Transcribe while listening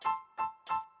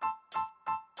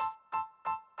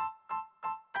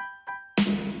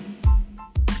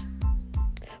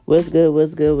What's good,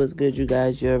 what's good, what's good, you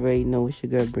guys? You already know it's your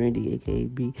girl, Brandy, a.k.a.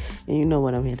 B. And you know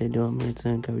what I'm here to do. I'm here to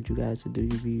encourage you guys to do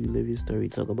your be, live your story,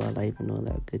 talk about life and all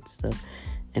that good stuff.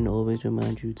 And always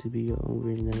remind you to be your own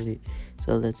version of it.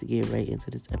 So let's get right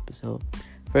into this episode.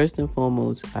 First and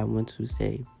foremost, I want to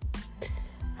say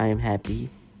I am happy.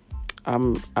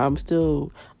 I'm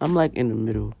like in the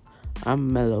middle.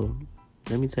 I'm mellow.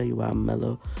 Let me tell you why I'm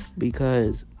mellow.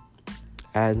 Because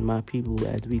as my people,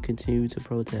 as we continue to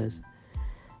protest,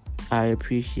 I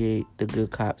appreciate the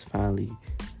good cops finally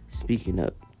speaking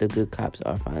up. The good cops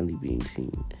are finally being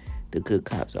seen. The good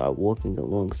cops are walking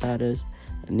alongside us,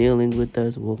 kneeling with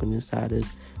us, walking inside us,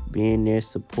 being their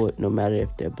support, no matter if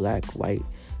they're black, white,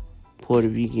 Puerto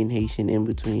Rican, Haitian, in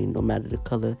between, no matter the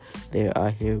color, they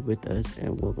are here with us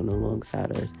and walking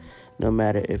alongside us. No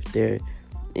matter if they're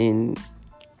in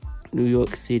New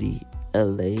York City,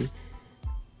 LA,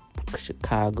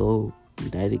 Chicago,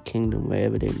 United Kingdom,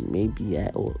 wherever they may be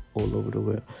at, all over the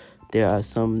world, there are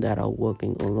some that are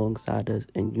working alongside us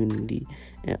in unity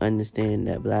and understand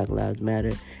that Black Lives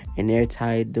Matter, and they're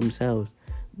tired themselves.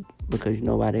 Because you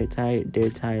know why they're tired?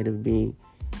 They're tired of being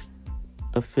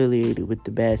affiliated with the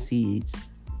bad seeds.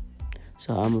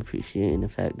 So I'm appreciating the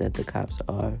fact that the cops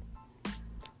are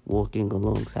walking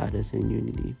alongside us in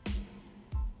unity.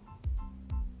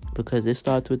 Because it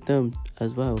starts with them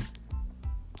as well.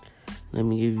 Let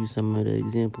me give you some of the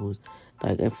examples.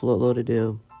 Like in Fort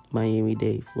Lauderdale,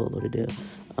 Miami-Dade, Fort Lauderdale.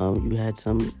 You had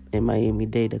some in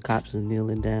Miami-Dade, the cops were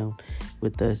kneeling down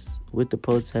with us, with the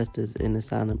protesters in the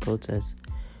silent protest.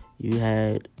 You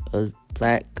had a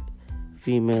black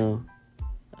female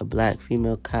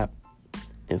cop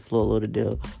in Fort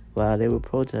Lauderdale while they were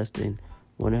protesting.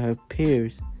 One of her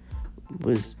peers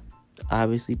was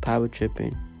obviously power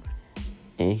tripping,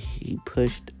 and he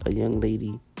pushed a young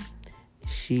lady.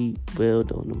 She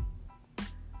wailed on him.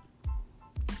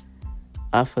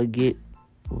 I forget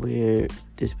where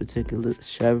this particular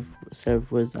sheriff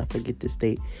was. I forget the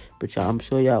state. But I'm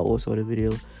sure y'all all saw the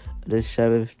video. The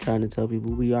sheriff trying to tell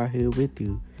people, we are here with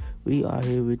you. We are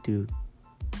here with you.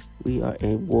 We are,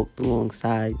 and walked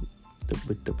alongside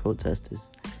with the protesters.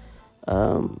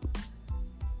 I'm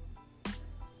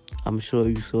sure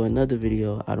you saw another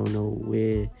video. I don't know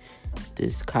where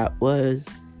this cop was,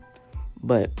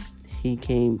 but he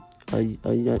came.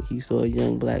 He saw a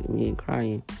young black man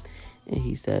crying, and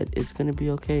he said, "It's gonna be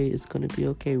okay. It's gonna be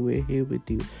okay. We're here with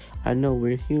you. I know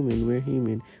we're human. We're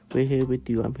human. We're here with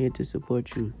you. I'm here to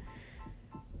support you."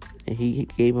 And he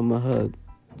gave him a hug.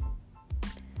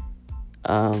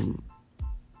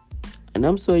 And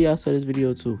I'm sure y'all saw this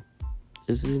video too.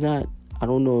 This is not, I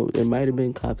don't know, it might have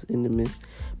been cops in the midst,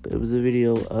 but it was a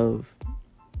video of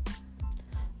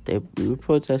we were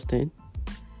protesting.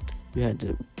 You had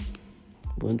the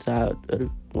one side,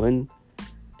 one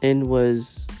end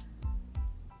was,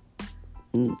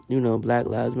 Black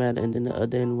Lives Matter, and then the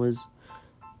other end was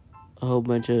a whole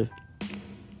bunch of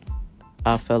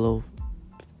our fellow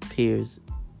peers,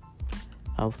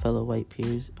 our fellow white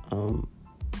peers,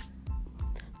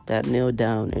 that knelt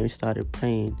down and started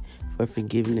praying for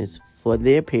forgiveness for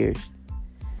their peers,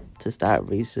 to stop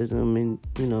racism, and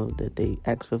that they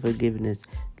asked for forgiveness.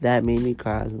 That made me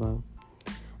cry as well.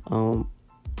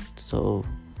 So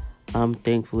I'm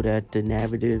thankful that the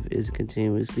narrative is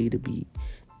continuously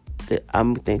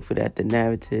I'm thankful that the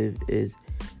narrative is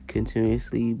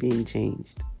continuously being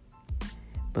changed,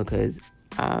 because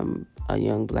I'm a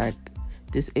young black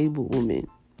disabled woman.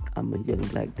 I'm a young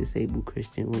black disabled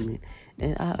Christian woman,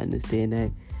 and I understand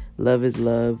that love is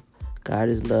love, God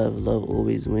is love, love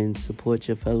always wins. Support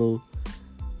your fellow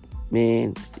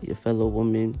man, your fellow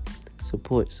woman.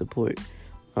 Support.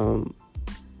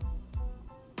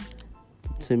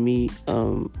 To me,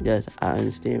 yes, I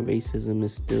understand racism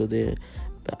is still there,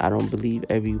 but I don't believe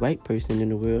every white person in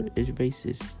the world is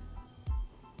racist.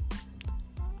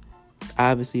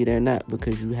 Obviously, they're not,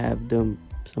 because you have some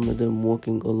of them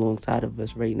walking alongside of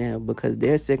us right now, because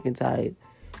they're sick and tired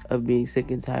of being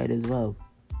sick and tired as well.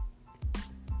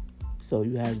 So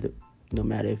you have no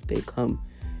matter if they come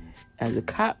as a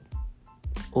cop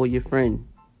or your friend,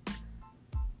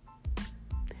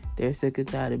 they're sick and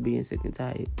tired of being sick and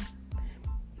tired.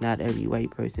 Not every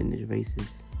white person is racist.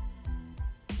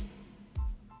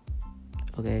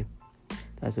 Okay?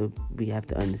 That's what we have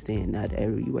to understand. Not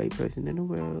every white person in the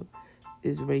world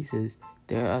is racist.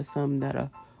 There are some that are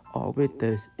with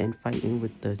us and fighting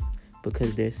with us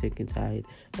because they're sick and tired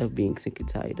of being sick and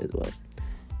tired as well.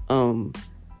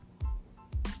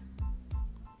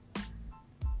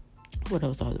 What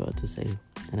else I was about to say?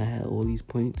 And I had all these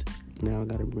points. Now I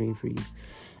got a brain freeze.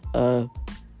 So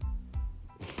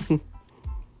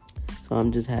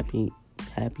I'm just happy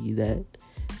that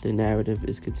the narrative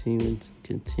is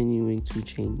continuing to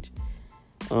change.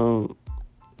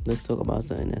 Let's talk about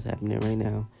something that's happening right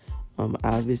now.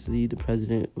 Obviously, the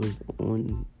president was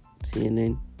on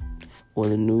CNN or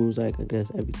the news. Like, I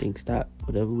guess everything stopped.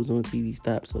 Whatever was on TV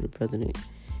stopped, so the president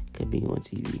could be on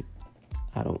TV.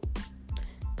 I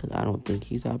don't think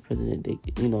he's our president.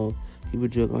 People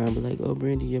joke around, but like, oh,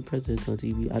 Brandy, your president's on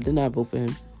TV. I did not vote for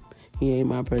him. He ain't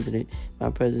my president. My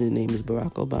president's name is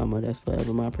Barack Obama. That's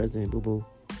forever my president, boo-boo.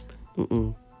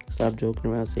 Stop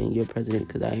joking around saying you're president,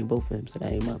 because I ain't vote for him, so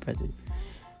that ain't my president.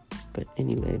 But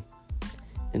anyway,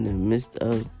 in the midst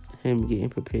of him getting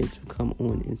prepared to come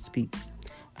on and speak,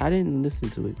 I didn't listen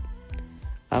to it.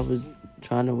 I was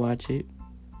trying to watch it,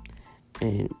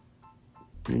 and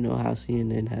you know how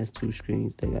CNN has two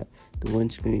screens. They got the one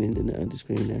screen and then the other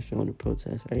screen that's showing the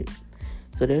protest, right?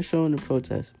 So they're showing the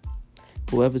protest.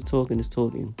 Whoever's talking is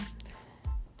talking.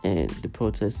 And the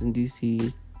protest in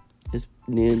D.C. is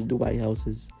near the White House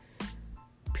is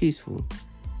peaceful.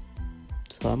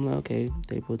 So I'm like, okay,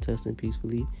 they protesting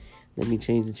peacefully. Let me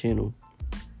change the channel.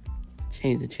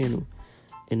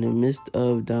 In the midst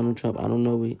of Donald Trump, I don't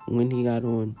know when he got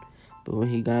on, but when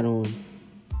he got on,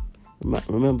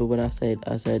 remember what I said?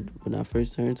 I said when I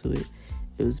first turned to it,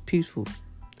 it was peaceful.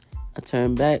 I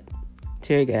turned back,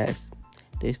 tear gas.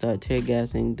 They started tear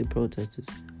gassing the protesters.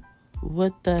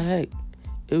 What the heck?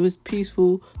 It was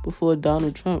peaceful before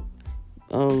Donald Trump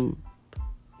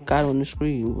got on the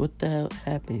screen. What the hell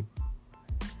happened?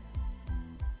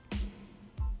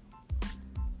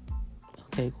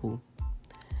 Okay, cool.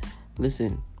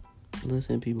 Listen,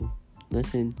 people.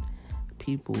 Listen,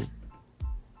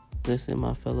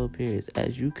 my fellow peers.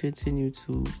 As you continue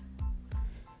to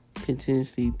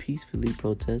continuously, peacefully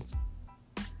protest,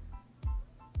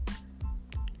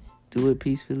 do it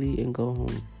peacefully and go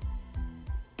home.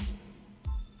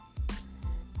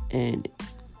 And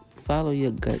follow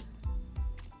your gut.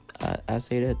 I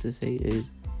say that to say is,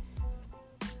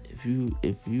 if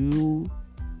you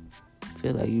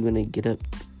feel like you're gonna get up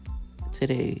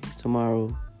today,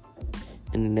 tomorrow,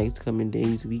 in the next coming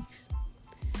days, weeks,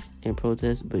 and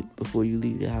protest, but before you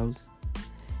leave the house,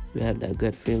 you have that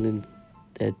gut feeling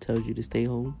that tells you to stay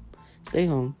home. Stay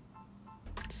home.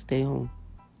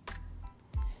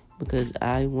 Because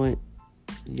I want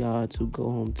y'all to go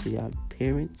home to y'all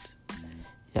parents,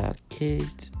 y'all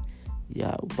kids,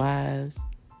 y'all wives.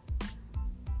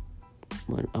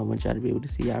 I want y'all to be able to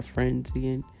see y'all friends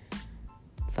again.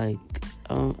 Like,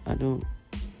 I don't.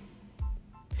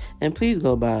 And please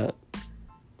go by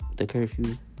the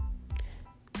curfew.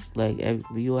 Like,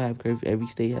 we all have curfew. Every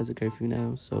state has a curfew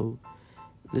now. So,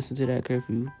 listen to that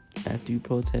curfew. After you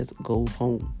protest, go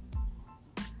home.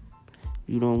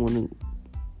 You don't want to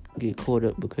get caught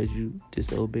up because you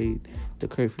disobeyed the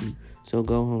curfew. So,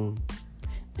 go home.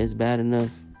 It's bad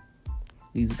enough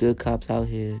these good cops out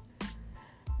here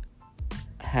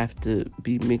have to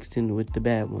be mixed in with the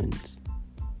bad ones.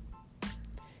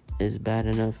 It's bad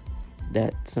enough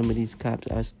that some of these cops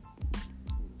are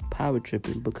power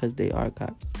tripping because they are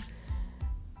cops.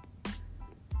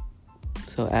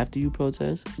 So after you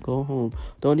protest, go home.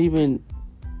 Don't even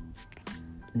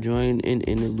join in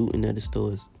the looting at the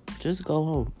stores. Just go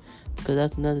home. Because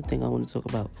that's another thing I want to talk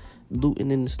about.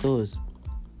 Looting in the stores.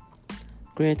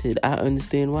 Granted, I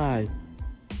understand why.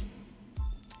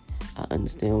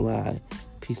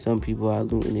 Some people are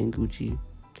looting in Gucci,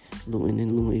 looting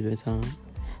in Louis Vuitton,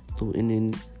 looting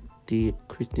in the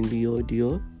Christian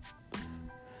Dior.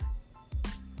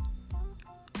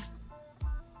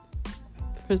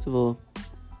 First of all,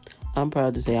 I'm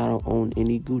proud to say I don't own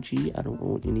any Gucci, I don't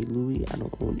own any Louis, I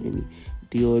don't own any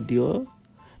Dior.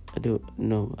 I don't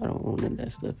own none of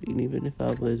that stuff. And even if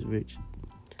I was rich,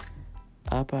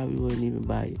 I probably wouldn't even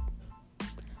buy it.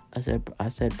 I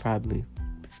said probably,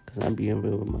 because I'm being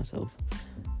real with myself.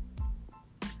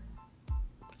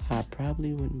 I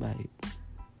probably wouldn't buy it.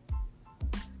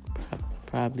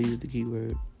 Probably is the key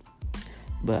word.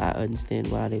 But I understand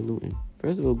why they looting.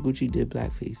 First of all, Gucci did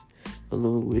blackface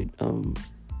along with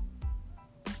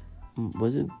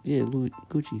was it? Yeah,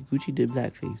 Gucci. Gucci did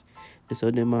blackface, and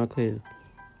so did Moncler.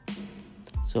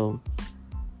 So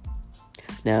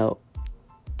now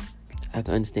I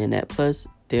can understand that. Plus,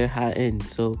 they're high end,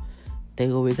 so they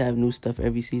always have new stuff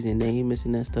every season. They ain't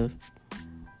missing that stuff.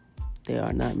 They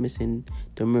are not missing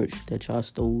the merch that y'all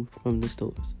stole from the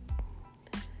stores.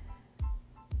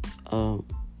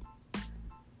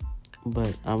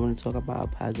 But I want to talk about a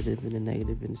positive and a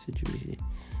negative in the situation.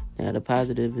 Now, the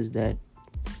positive is that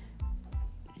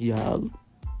y'all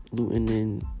looting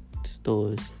in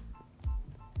stores,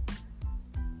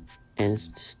 and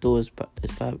stores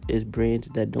is brands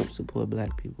that don't support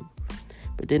black people.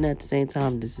 But then at the same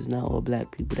time, this is not all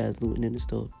black people that's looting in the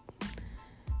store.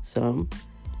 Some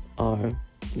are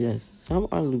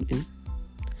looting,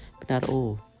 but not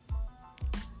all.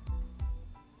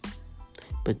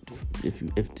 But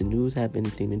if the news have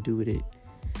anything to do with it,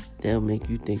 they'll make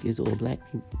you think it's all black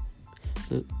people.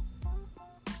 Look,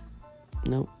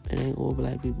 no, it ain't all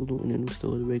black people looting in them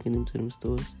stores, breaking into them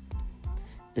stores.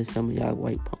 It's some of y'all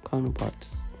white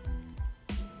counterparts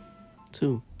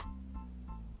too.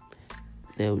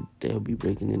 They'll be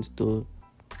breaking in the store.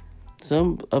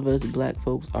 Some of us black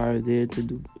folks are there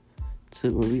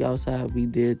when we outside, we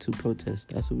there to protest.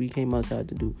 That's what we came outside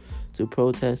to do. To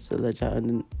protest, to let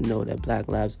y'all know that black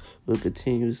lives will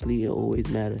continuously and always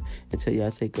matter until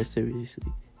y'all take us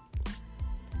seriously.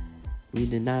 We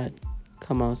did not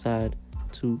come outside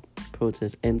to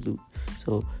protest and loot.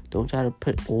 So don't try to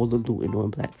put all the looting on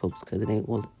black folks, because it ain't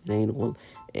all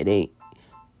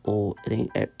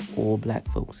black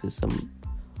folks. It's some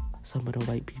of the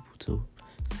white people too.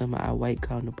 Some of our white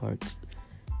counterparts.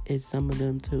 It's some of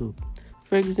them too.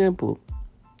 For example,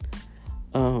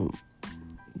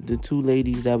 the two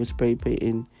ladies that was spray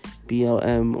painting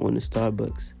BLM on the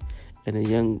Starbucks, and a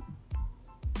young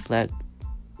black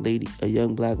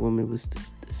woman was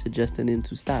suggesting them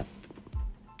to stop.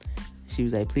 She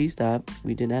was like, please stop.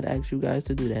 We did not ask you guys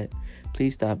to do that.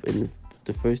 Please stop. And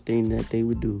the first thing that they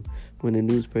would do when a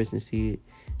news person see it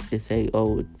is say,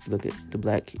 oh, look at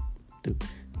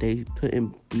they put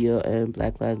in BLM,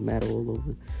 Black Lives Matter, all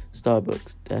over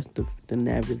Starbucks. That's the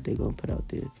narrative they're going to put out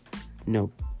there.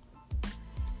 No.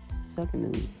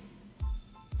 Secondly,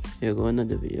 here go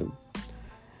another video.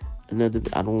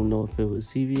 I don't know if it was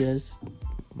CVS,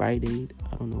 Rite Aid,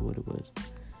 I don't know what it was.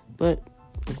 But,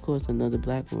 of course, another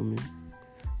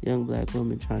young black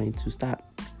woman trying to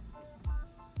stop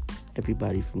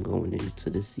everybody from going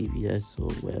into the CVS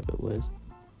or wherever it was.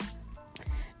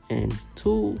 And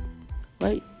two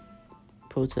white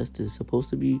protesters supposed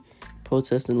to be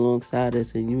protesting alongside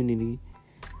us in unity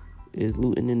is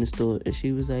looting in the store. And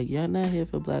she was like, y'all not here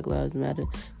for Black Lives Matter.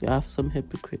 Y'all some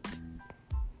hypocrites.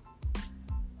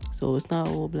 So it's not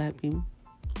all black people.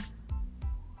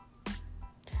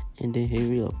 And then here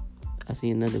we go. I see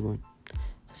another one.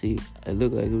 It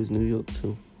looked like it was New York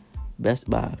too. Best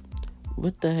Buy.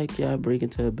 What the heck y'all breaking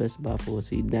to a Best Buy for?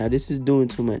 See, now this is doing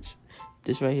too much.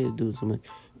 This right here is doing too much.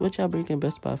 What y'all breaking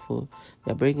Best Buy for?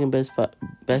 Y'all breaking Best Buy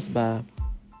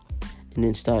and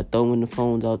then start throwing the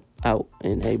phones out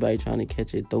and everybody trying to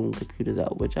catch it, throwing computers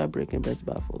out. What y'all breaking Best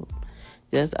Buy for?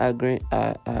 Yes, I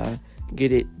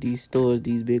get it. These stores,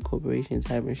 these big corporations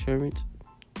have insurance,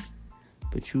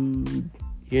 but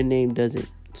your name doesn't.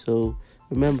 So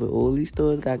remember, all these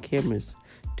stores got cameras.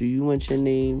 Do you want your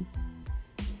name?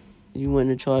 You want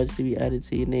a charge to be added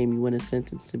to your name? You want a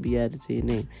sentence to be added to your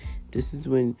name? This is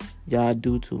when y'all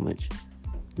do too much.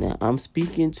 Now, I'm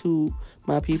speaking to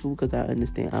my people because I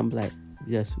understand I'm black.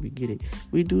 Yes, we get it.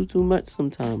 We do too much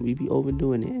sometimes. We be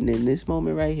overdoing it. And in this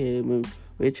moment right here, when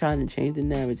we're trying to change the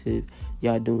narrative,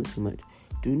 y'all doing too much.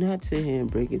 Do not sit here and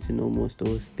break into no more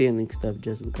stores stealing stuff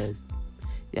just because.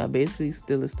 Y'all basically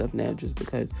stealing stuff now just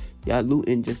because. Y'all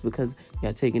looting just because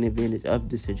y'all taking advantage of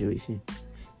the situation.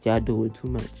 Y'all doing too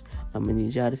much. I'm going to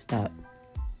need y'all to stop.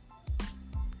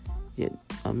 Yeah,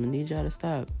 I'm going to need y'all to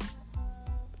stop.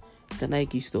 The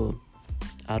Nike store.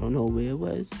 I don't know where it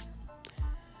was.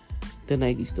 The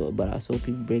Nike store. But I saw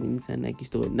people breaking into the Nike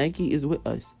store. Nike is with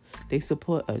us. They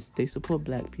support us. They support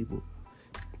black people.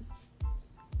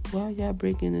 Why are y'all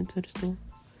breaking into the store?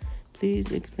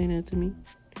 Please explain that to me.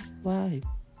 Why?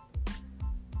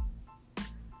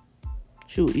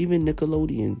 Shoot, even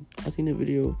Nickelodeon. I seen a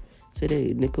video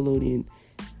today. Nickelodeon,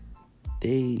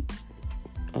 they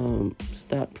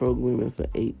stopped programming for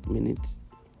 8 minutes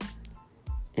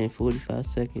and 45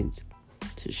 seconds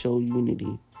to show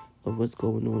unity of what's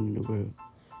going on in the world.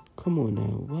 Come on now.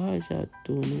 Why is y'all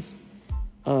doing this?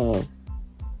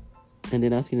 And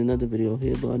then I seen another video.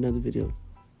 Here go another video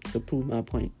to prove my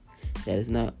point. That is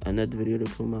not another video to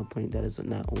prove my point. That it's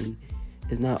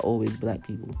not always black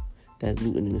people that's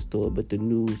looting in the store, but the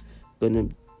news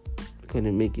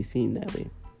gonna make it seem that way.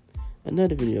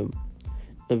 Another video,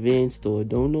 a van store.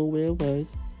 Don't know where it was,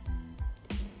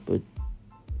 but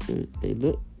they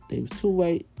was two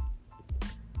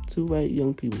white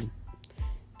young people.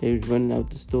 They was running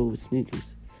out the store with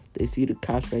sneakers. They see the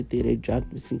cops right there. They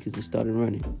dropped the sneakers and started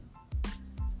running.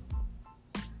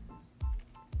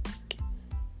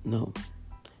 No,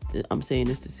 I'm saying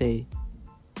this to say,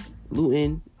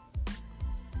 looting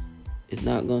is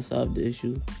not gonna solve the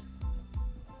issue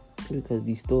because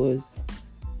these stores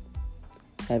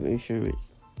have insurance.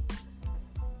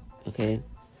 Okay,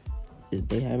 if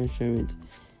they have insurance,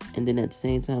 And then at the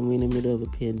same time, we're in the middle of a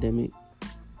pandemic.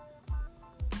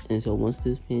 And so once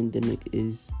this pandemic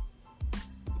is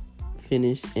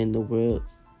finished and the world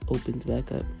opens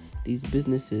back up, these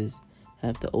businesses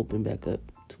have to open back up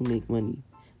to make money.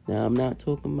 Now, I'm not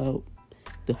talking about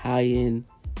the high-end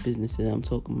businesses. I'm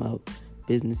talking about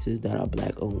businesses that are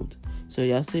black owned. So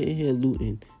y'all sitting here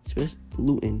looting,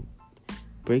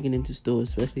 breaking into stores,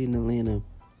 especially in Atlanta.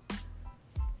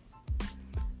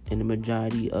 And the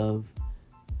majority of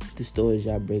the stores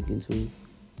y'all break into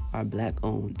are black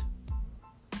owned.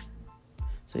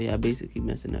 So y'all basically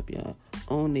messing up y'all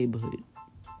own neighborhood.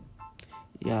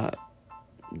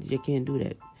 You can't do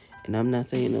that. And I'm not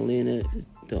saying Atlanta is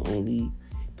the only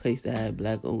place that have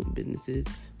black owned businesses,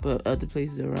 but other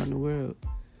places around the world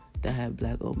that have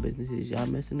black owned businesses, y'all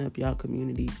messing up y'all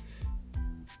community,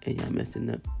 and y'all messing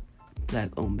up black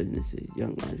owned businesses,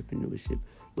 young entrepreneurship.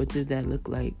 What does that look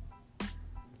like?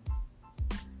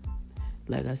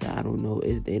 Like I said, I don't know.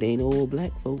 It ain't all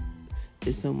black folk.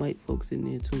 There's some white folks in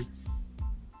there too.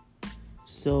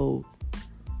 So,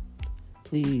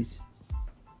 please,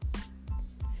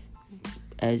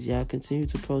 as y'all continue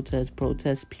to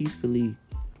protest peacefully.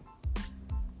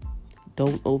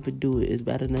 Don't overdo it. It's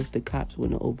bad enough the cops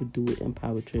want to overdo it in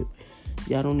Power Trip.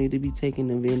 Y'all don't need to be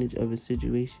taking advantage of a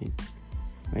situation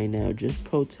right now. Just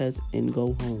protest and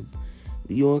go home.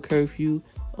 You on curfew,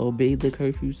 obey the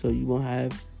curfew so you won't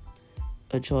have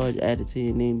a charge added to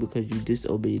your name because you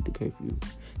disobeyed the curfew.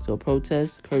 So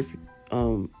protest, curfew,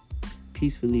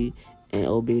 peacefully, and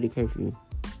obey the curfew.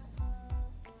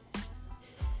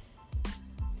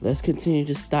 Let's continue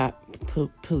to stop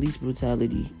police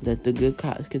brutality. Let the good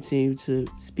cops continue to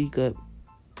speak up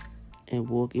and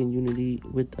walk in unity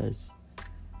with us.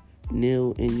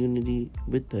 Kneel in unity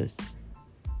with us.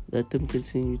 Let them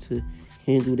continue to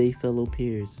handle their fellow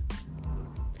peers.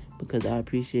 Because I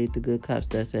appreciate the good cops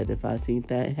that said if I seen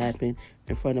that happen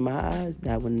in front of my eyes,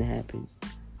 that wouldn't happen.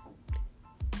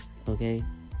 Okay?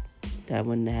 That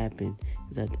wouldn't happen.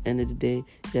 Because at the end of the day,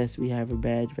 yes, we have a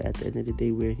badge, but at the end of the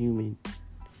day, we're human.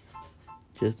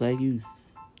 Just like you.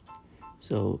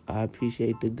 So I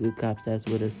appreciate the good cops that's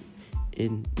with us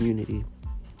in unity.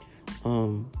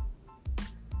 But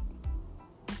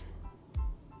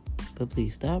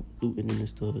please stop looting in the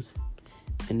stores.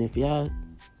 And if y'all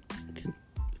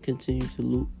continue to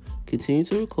loot, continue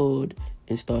to record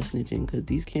and start snitching, because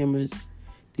these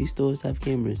stores have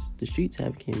cameras, the streets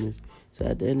have cameras. So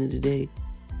at the end of the day,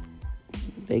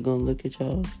 they gonna look at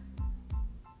y'all.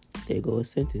 There go a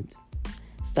sentence.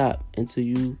 Stop until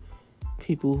you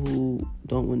people who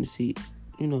don't want to see,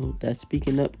 that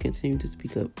speaking up, continue to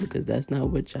speak up, because that's not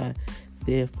what y'all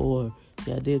there for.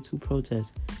 Y'all there to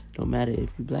protest. No matter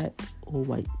if you black or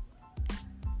white.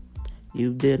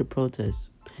 You there to protest.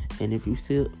 And if you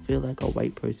still feel like a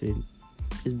white person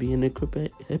is being a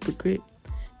hypocrite,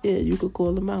 yeah, you could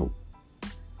call them out.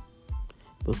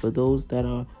 But for those that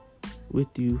are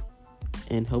with you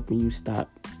and helping you stop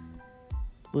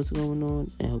what's going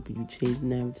on and helping you change the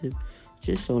narrative,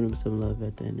 just show them some love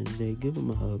at the end of the day. Give them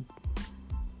a hug.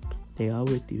 They are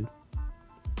with you.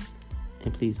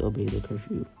 And please obey the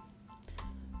curfew.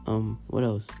 What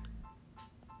else?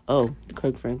 Oh, the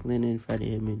Kirk Franklin and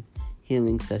Freddie Hammond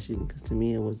healing session. Because to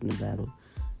me, it wasn't a battle.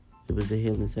 It was a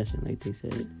healing session, like they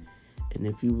said. And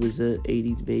if you was a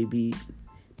 80s baby,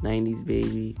 90s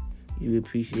baby, you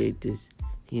appreciate this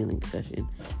healing session.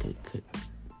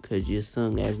 Because you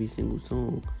sung every single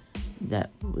song that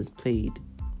was played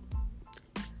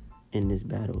in this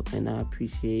battle. And I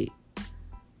appreciate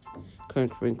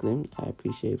Kirk Franklin. I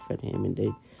appreciate Fred Hammond.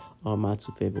 They are my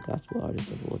two favorite gospel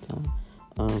artists of all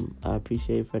time. I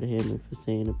appreciate Fred Hammond for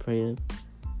saying a prayer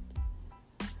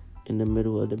in the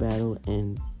middle of the battle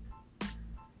and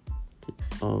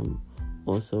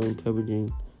also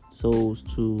encouraging souls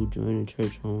to join a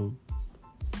church home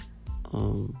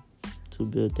to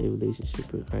build their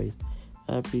relationship with Christ.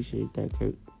 I appreciate that,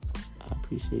 Kirk. I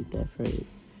appreciate that, Fred.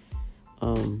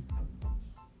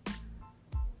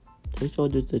 They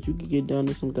showed us that you can get down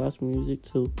to some gospel music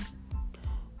too.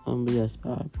 But yes,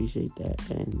 I appreciate that.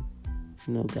 And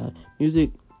God, music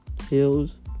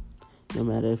heals, no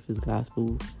matter if it's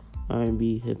gospel,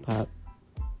 R&B, hip hop,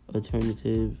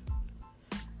 alternative.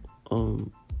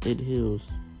 It heals.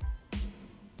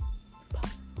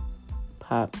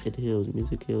 Pop, it heals.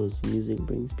 Music heals. Music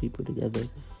brings people together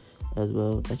as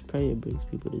well as prayer brings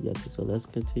people together. So let's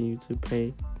continue to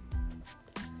pray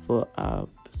for our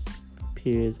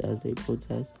peers as they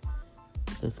protest.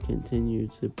 Let's continue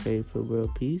to pray for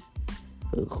world peace,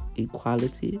 for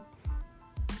equality.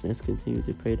 Let's continue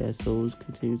to pray that souls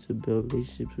continue to build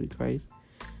relationships with Christ.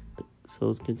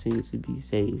 Souls continue to be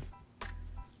saved.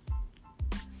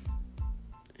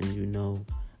 And you know,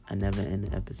 I never end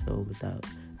an episode without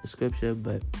the scripture,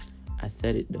 but I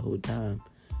said it the whole time.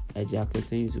 As y'all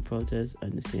continue to protest,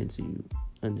 understand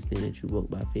that you walk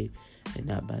by faith and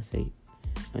not by sight.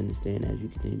 Understand as you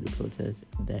continue to protest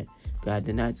that God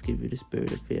did not give you the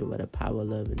spirit of fear, but a power,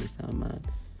 love, and a sound mind.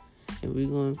 And we're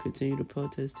going to continue to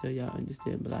protest till y'all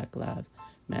understand Black Lives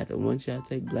Matter. Once y'all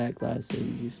take Black Lives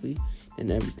seriously,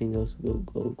 then everything else will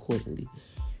go accordingly.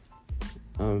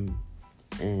 And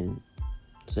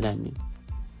so that means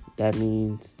that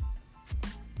means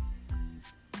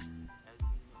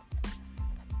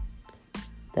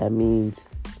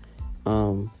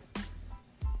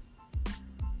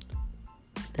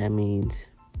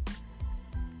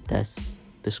that's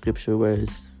the scripture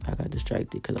words. I got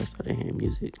distracted because I started hearing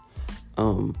music.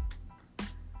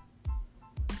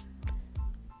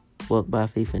 Walk by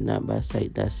faith and not by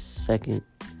sight. That's 2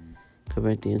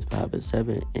 Corinthians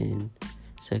 5:7 and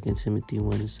 2 Timothy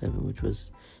 1:7, which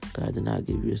was God did not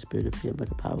give you a spirit of fear,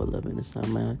 but a power, love, and a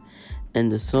sound mind.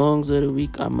 And the songs of the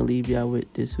week I'm gonna leave y'all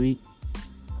with this week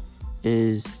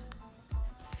is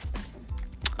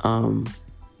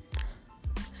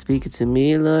Speaking to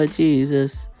Me, Lord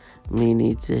Jesus. Me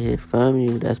need to hear from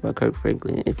you. That's by Kirk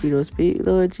Franklin. If you don't speak,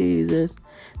 Lord Jesus,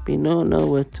 me don't know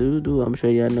what to do. I'm sure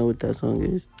y'all know what that song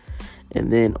is.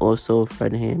 And then also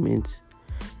Fred Hammond's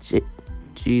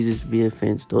Jesus Be a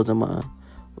Fence. Those are my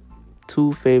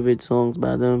 2 favorite songs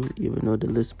by them. You even know the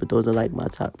list, but those are like my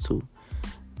top 2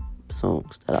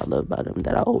 songs that I love by them,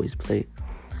 that I always play.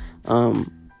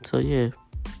 So yeah,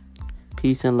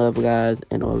 peace and love, guys,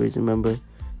 and always remember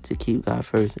to keep God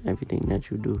first in everything that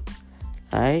you do.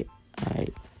 Alright?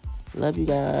 Love you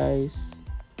guys.